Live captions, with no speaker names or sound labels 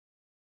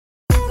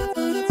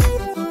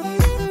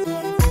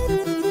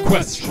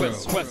Sequestral,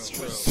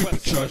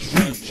 Supercharged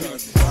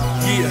Remix.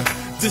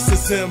 Yeah, this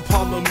is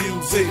Impala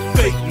music.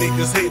 Fake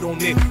niggas hate on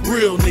it,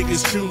 real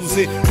niggas choose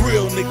it.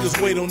 Real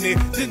niggas wait on it,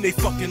 then they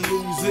fucking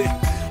lose it.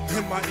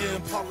 And my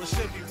Impala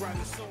Chevy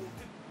riding so.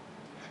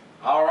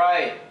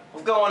 Alright,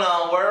 what's going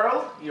on,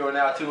 world? You are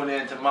now tuning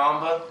in to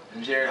Mamba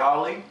and Jared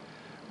Hawley,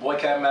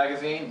 Boycott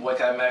Magazine,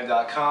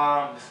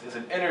 boycottmag.com. This is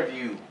an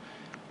interview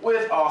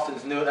with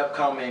Austin's new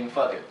upcoming,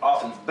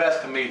 Austin's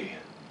best comedian.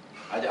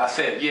 I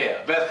said,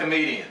 yeah, best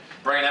comedian.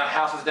 Bringing out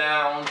houses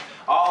down,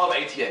 all of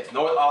ATX,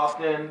 North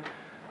Austin,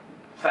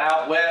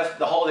 Southwest,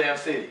 the whole damn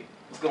city.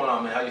 What's going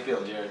on, man? How you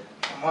feeling, Jared?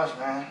 Not much,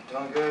 man.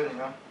 Doing good, you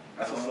know.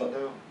 That's what's up.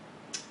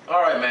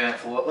 All right, man.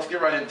 So let's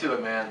get right into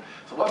it, man.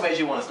 So what made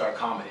you want to start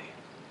comedy?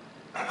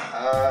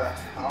 I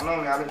don't know,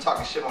 man. I've been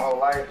talking shit my whole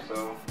life,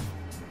 so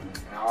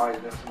I always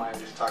been somebody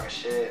just talking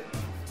shit.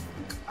 And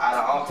I had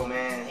an uncle,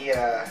 man.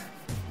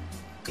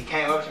 He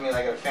came up to me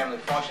like at a family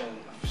function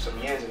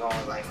some years ago and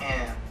was like,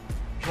 "Man,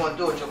 what you want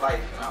to do with your life?"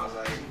 And I was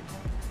like,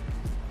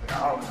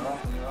 I don't know,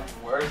 you know,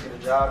 work, get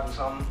a job, do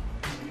something.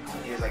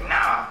 He was like,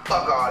 "Nah,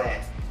 fuck all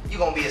that. You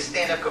gonna be a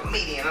stand-up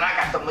comedian, and I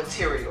got the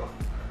material."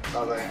 So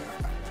I was like,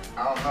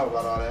 I don't know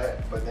about all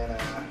that. But then, you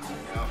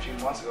know, a few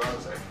months ago, I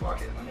was like,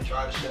 fuck it, let me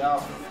try this shit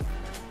out.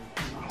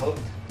 I'm hooked.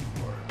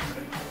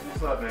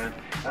 What's up, man?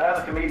 As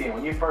a comedian,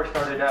 when you first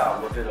started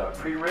out, was it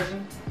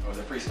pre-written or was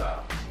it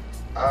freestyle?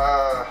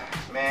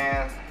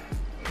 Man,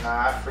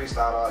 nah, I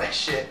freestyled all that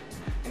shit.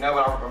 You know,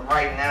 but I'm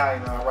writing now, you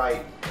know, I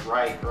write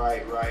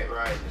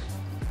as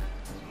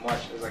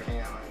much as I can.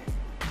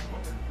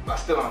 Like, I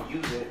still don't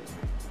use it,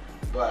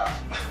 but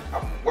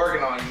I'm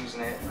working on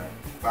using it.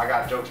 But I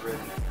got jokes written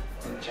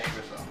in the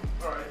chamber,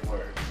 so. Alright,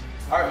 word.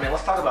 Alright, man,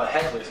 let's talk about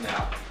hecklers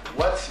now.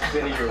 What's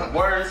been your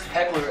worst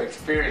heckler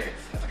experience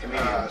as a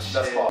comedian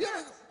thus far?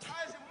 Yeah.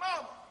 How's your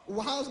mama?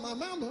 Well, how's my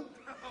mama?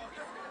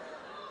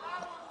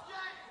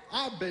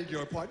 I beg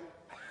your pardon.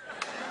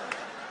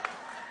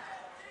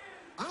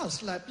 I'll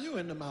slap you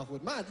in the mouth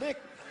with my dick.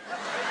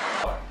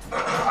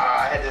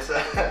 I had this,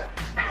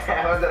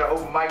 I was at an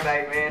open mic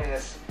night, man,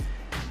 and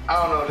I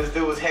don't know, this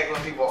dude was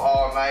heckling people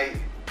all night.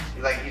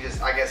 Like,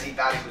 I guess he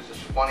thought he was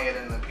just funnier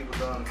than the people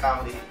doing the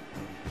comedy.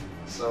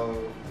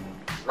 So,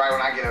 right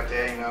when I get up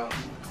there, you know,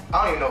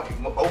 I don't even know if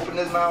he opened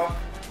his mouth,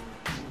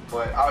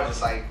 but I was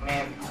just like,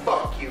 man,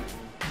 fuck you.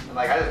 And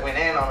like, I just went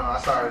in on him. I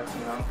started,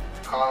 you know,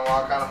 calling him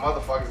all kind of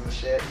motherfuckers and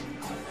shit.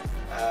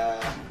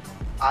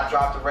 I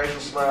dropped a racial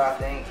slur, I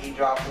think. He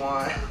dropped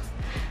one.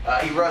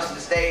 He rushed the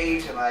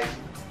stage and like,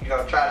 you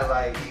know, tried to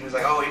like, he was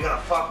like, "Oh, you're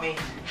gonna fuck me?"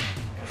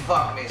 And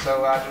fuck me.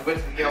 So I just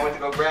went to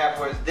go grab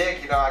for his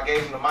dick, you know, I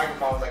gave him the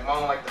microphone, I was like,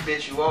 "Moan like the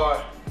bitch you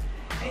are."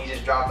 And he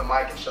just dropped the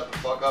mic and shut the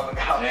fuck up and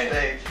got off the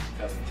stage.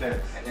 That's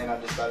intense. And then I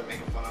just started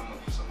making fun of him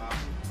somehow.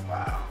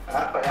 Wow.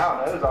 But I don't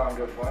know, it was all in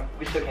good fun.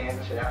 We shook hands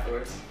and shit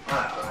afterwards.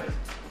 Wow.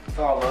 It's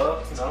all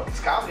love, you know? It's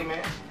comedy,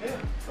 man. Yeah,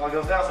 it all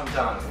goes down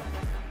sometimes.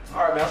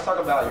 All right, man, let's talk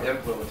about your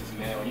influences,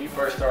 man. When you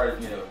first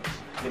started, you know,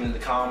 getting into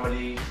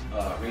comedy,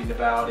 reading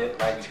about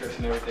it, writing scripts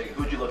and everything,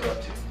 who'd you look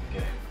up to?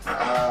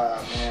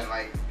 Yeah. Man,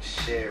 like,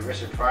 shit,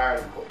 Richard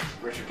Pryor,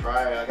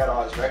 I got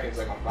all his records,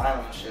 like, on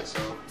vinyl and shit,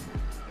 so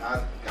I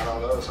got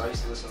all those, so I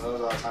used to listen to those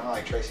all the time. I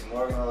like Tracy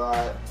Morgan a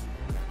lot,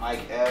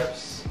 Mike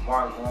Epps,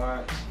 Martin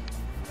Lawrence,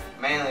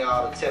 mainly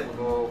all the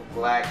typical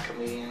black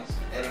comedians,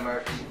 Eddie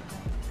Murphy.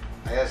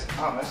 I guess,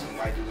 I don't know, some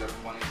white dudes that are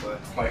funny, but...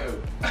 Like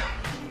who?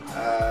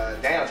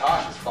 Daniel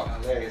Tosh is fucking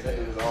hilarious. That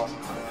dude is awesome.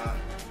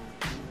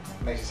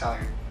 Makes you sound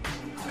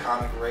like a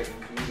comic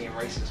comedian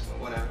racist, but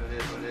whatever,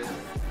 it is what it is.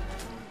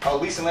 Oh,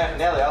 Lisa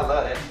Lampanelli, I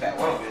love that fat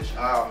white bitch.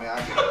 Oh man,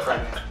 I'd get her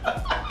pregnant.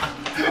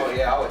 Oh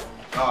yeah, I would.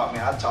 Oh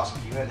man, I'd toss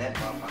some you in that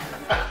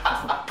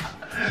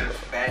motherfucker. She was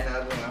fat and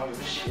ugly, and I don't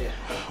give a shit.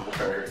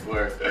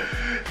 Word.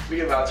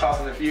 Speaking about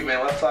tossing a few,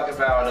 man, let's talk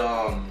about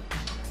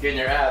getting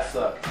your ass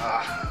sucked.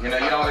 You know,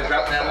 you always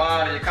dropping that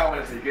line in your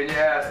comments, getting your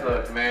ass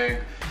sucked,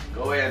 man.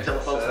 Go ahead and tell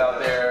the folks out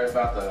there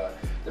about the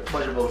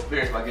pleasurable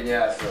experience about getting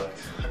your ass sucked.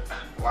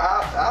 Well,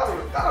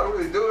 I don't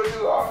really do it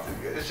too often.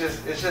 It's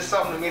just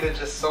something to me that's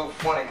just so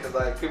funny because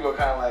like people are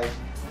kind of like,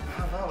 I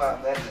don't know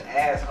about letting the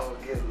asshole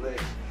get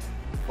licked.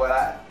 But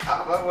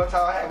I remember one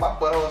time I had my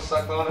butthole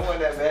sucked on. It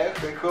wasn't that bad. It was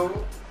pretty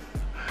cool.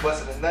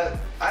 Busted a nut.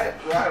 I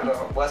don't know if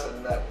I busted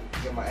a nut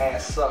and get my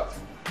ass sucked.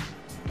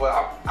 But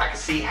I can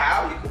see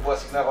how you could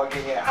bust a nut while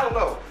getting your ass. I don't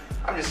know.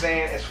 I'm just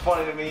saying it's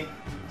funny to me.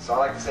 So I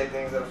like to say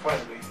things that are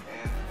funny to me.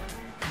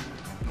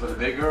 Was it a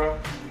big girl?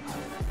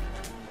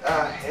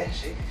 Yeah,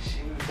 she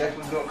was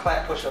definitely doing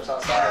clap push-ups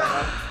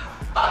outside,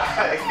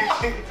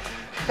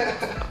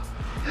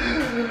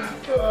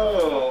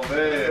 Oh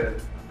man.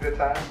 Good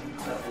time.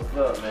 That's what's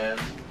up, man.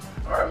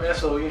 Alright, man,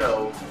 so you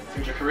know,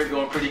 since your career's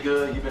going pretty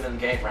good, you've been in the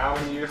game for how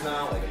many years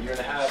now? Like a year and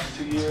a half,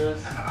 2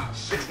 years?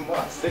 6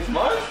 months. 6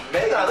 months?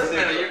 Maybe. Nah, listen,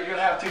 a year and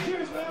a half, 2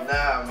 years, man.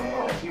 Nah,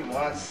 man, a few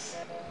months.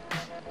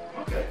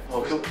 Okay.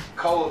 Well,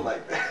 cold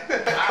like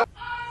that.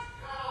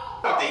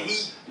 The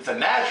heat. It's a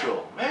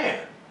natural,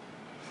 man.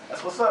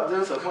 That's what's up,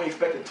 dude. So can we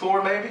expect a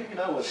tour, maybe? You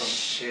know, with some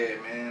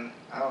Shit, man.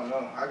 I don't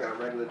know. I got a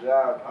regular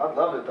job. I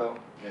love it though.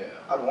 Yeah.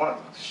 I want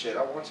to. Shit,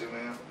 I want to,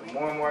 man. The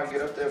more and more I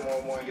get up there, more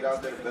and more I get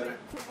out there, the better.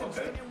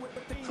 Okay.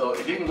 So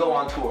if you can go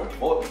on tour,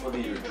 what would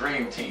be your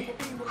dream team,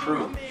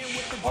 crew,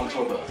 on the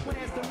tour bus? Oh, It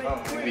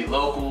could man. be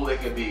local. It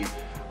could be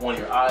one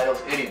of your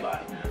idols.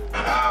 Anybody, man.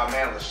 Ah,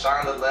 man,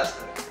 LaShonda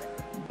Lester.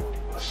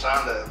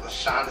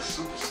 LaShonda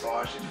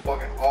superstar. She's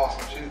fucking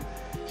awesome.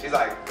 She's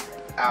like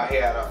out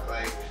here at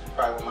like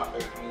probably one of my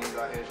favorite comedians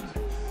out here. She's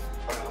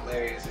fucking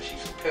hilarious. And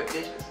she's pimp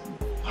bitches.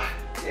 What?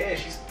 Yeah,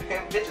 she's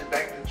pimp bitches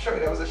back in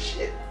Detroit. That was a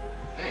shit.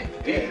 Dang,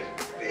 Yeah,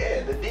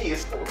 yeah, the D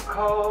is so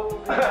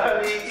cold. So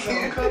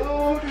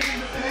cold.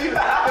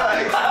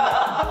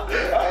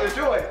 I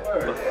enjoy it.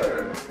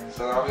 Word.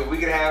 So I mean, we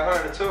could have her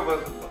in the tour, but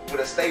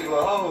with a stable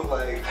of hoes,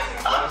 like, you know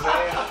what I'm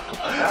saying?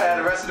 I had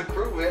the rest of the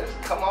crew, man.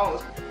 Come on,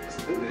 let's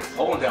do this.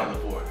 Holding down the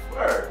fort.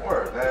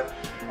 Word, man.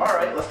 All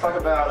right, let's talk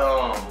about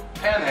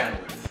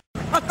panhandlers.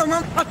 I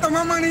throw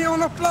my money on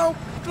the floor.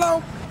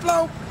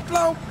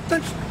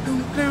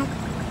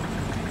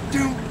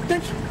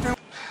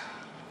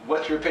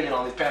 What's your opinion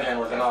on these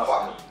panhandlers in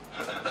Austin?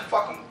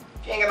 Fuck them.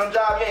 If you ain't got no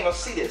job, you ain't gonna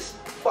see this.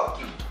 Fuck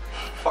you.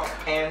 Fucking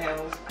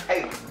panhandlers.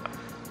 Hey.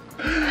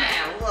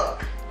 Man,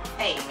 look.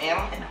 Hey, man,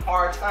 I'm in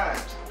hard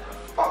times.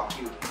 Fuck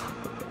you.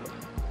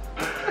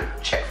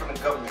 Check from the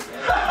government,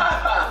 man.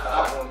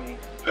 Fuck with me.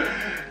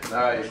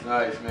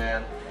 Nice,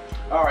 man.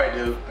 All right,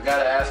 dude. I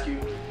gotta ask you.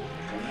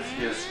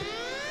 This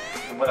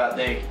is what I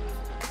think.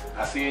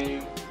 I see in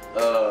you.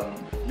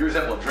 You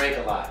resemble Drake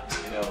a lot,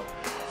 you know.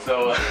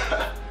 So,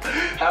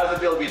 how does it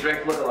feel to be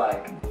Drake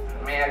lookalike?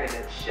 Man, I get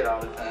that shit all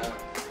the time.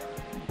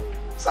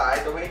 It's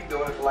alright, though. We ain't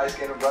doing it for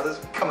light-skinned brothers.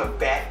 Coming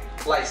back,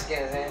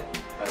 light-skinned in.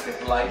 I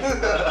think like,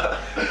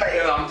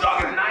 hey, I'm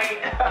talking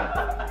tonight.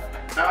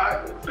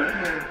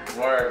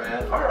 Word,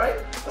 man. All right,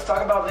 let's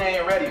talk about They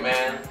Ain't Ready,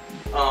 man.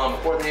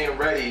 Before They Ain't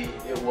Ready,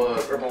 it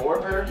was Urban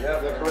Warfare. Yeah,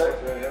 is that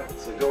correct? Yeah.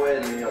 So go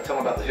ahead and tell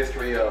them about the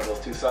history of those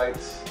two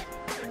sites.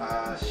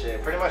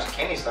 Shit. Pretty much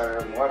Kenny started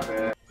Urban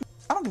Warfare.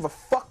 I don't give a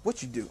fuck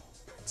what you do.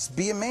 Just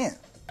be a man.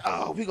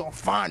 Oh, we gonna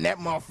find that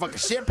motherfucking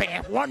shit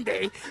pants one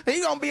day.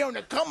 He gonna be on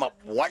the come up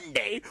one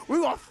day.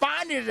 We gonna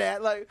find his ass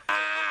like,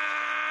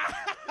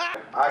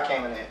 I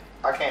came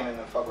in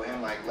to fuck with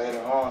him like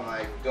later on,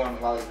 like doing a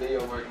lot of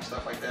video work and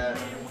stuff like that.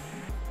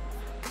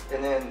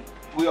 And then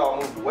we all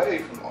moved away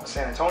from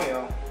San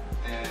Antonio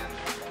and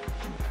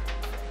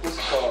what's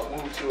it called?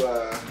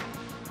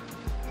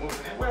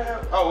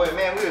 Oh wait,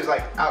 man, we was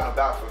like out and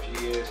about for a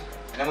few years,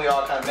 and then we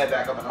all kind of met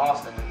back up in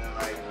Austin, and then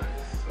like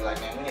we're like,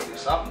 man, we need to do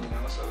something, you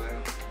know. So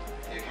then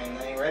here came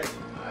They Ain't Ready.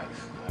 Nice.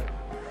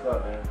 What's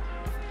up, man?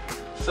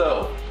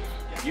 So,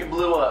 if you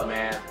blew up,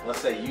 man, let's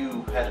say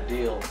you had a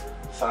deal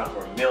signed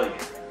for $1 million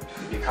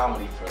to be a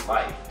comedy for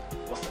life.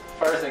 What's the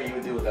first thing you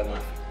would do with that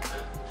money?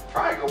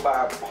 Probably go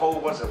buy a whole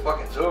bunch of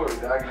fucking jewelry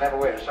that I can never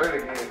wear a shirt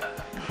again.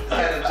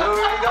 Had the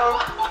jewelry, though,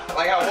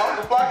 like how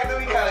Walker Block can do.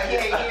 He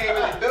ain't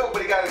really built,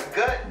 but he got his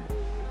gut.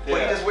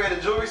 But he just wear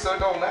the jewelry, so it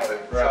don't matter.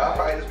 So I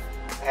probably just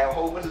have a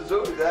whole bunch of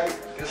jewelry that I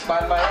can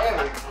spot in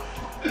Miami.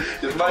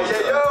 Just my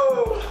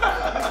yo.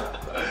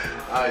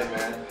 Nice,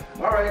 man.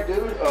 All right,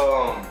 dude.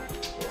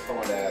 What's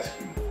someone to ask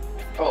you?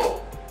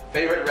 Oh,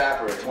 favorite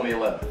rapper of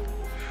 2011.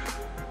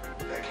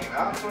 That came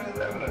out in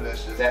 2011, or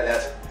that's just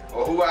That's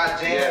or who I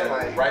jam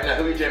like right now.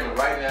 Who you jamming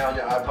right now on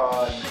your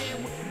iPod?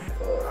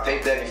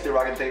 Tape deck. You still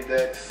rocking tape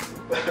decks?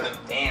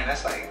 Damn,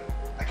 that's like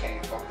I can't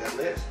even fuck that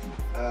list.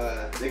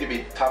 It could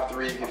be top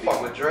 3. It I could be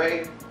fuck with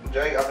Drake.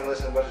 I've been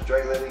listening to a bunch of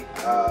Drake lately.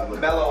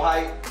 Mellow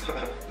Hype.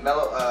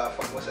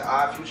 Fucking what's that?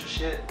 Odd Future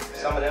shit.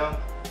 Some of them.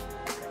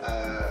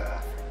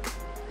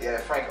 Yeah,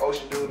 Frank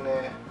Ocean dude in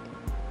there.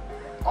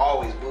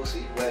 Always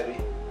Boosie, Webby.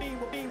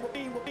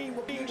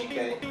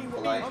 UGK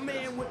for life.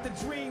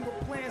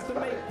 That's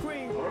about it.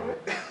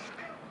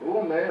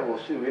 Cool, man. Well,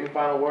 shoot. Any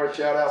final words,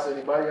 shout outs to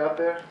anybody out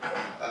there?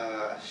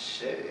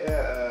 Shit,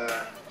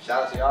 yeah.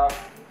 Shout out to y'all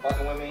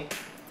fucking with me.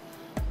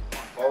 My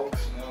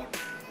folks, you know.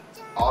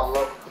 All the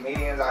local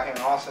comedians out here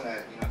in Austin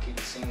that, you know, keep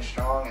the scene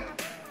strong and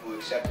who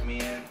accepted me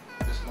in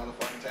this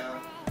motherfucking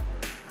town.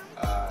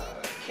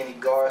 Kenny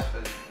Garth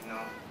for, you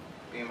know,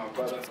 being my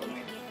brother for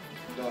me.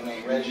 Doing They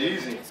Ain't Ready.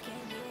 Jeezy.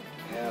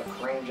 Yeah,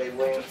 Kareem J.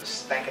 Williams for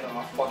stanking on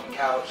my fucking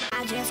couch.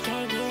 I just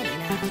can't get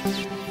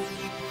enough.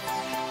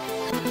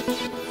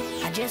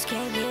 I just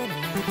can't get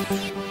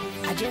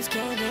enough. I just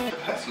can't get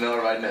enough. I smell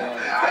it right now.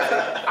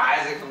 And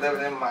Isaac for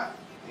living in my,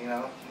 you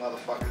know,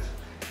 motherfuckers.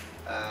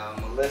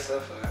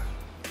 Melissa for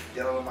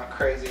dealing with my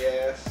crazy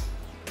ass.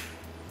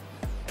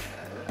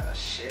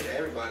 Shit,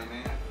 everybody,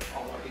 man.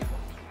 All my people.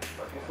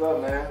 What's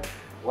up, man?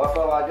 Well, that's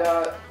all I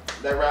got.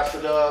 That wraps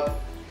it up.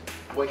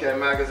 Weekend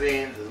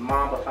Magazine. This is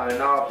Mamba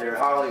signing off. Jared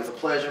Hawley. It's a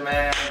pleasure,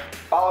 man.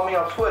 Follow me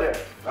on Twitter.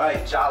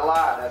 Right,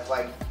 Jala. That's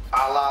like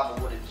Allah,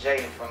 but with a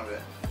J in front of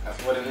it.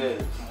 That's what it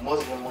is.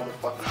 Muslim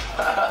motherfucker.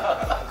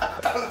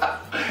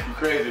 You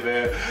crazy,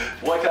 man.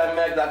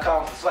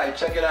 BoycottMag.com is the site.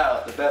 Check it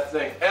out. The best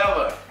thing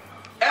ever.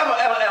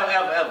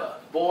 Ever.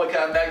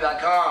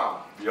 BoycottMag.com.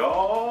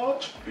 Y'all.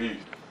 Peace.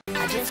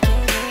 I just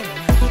can't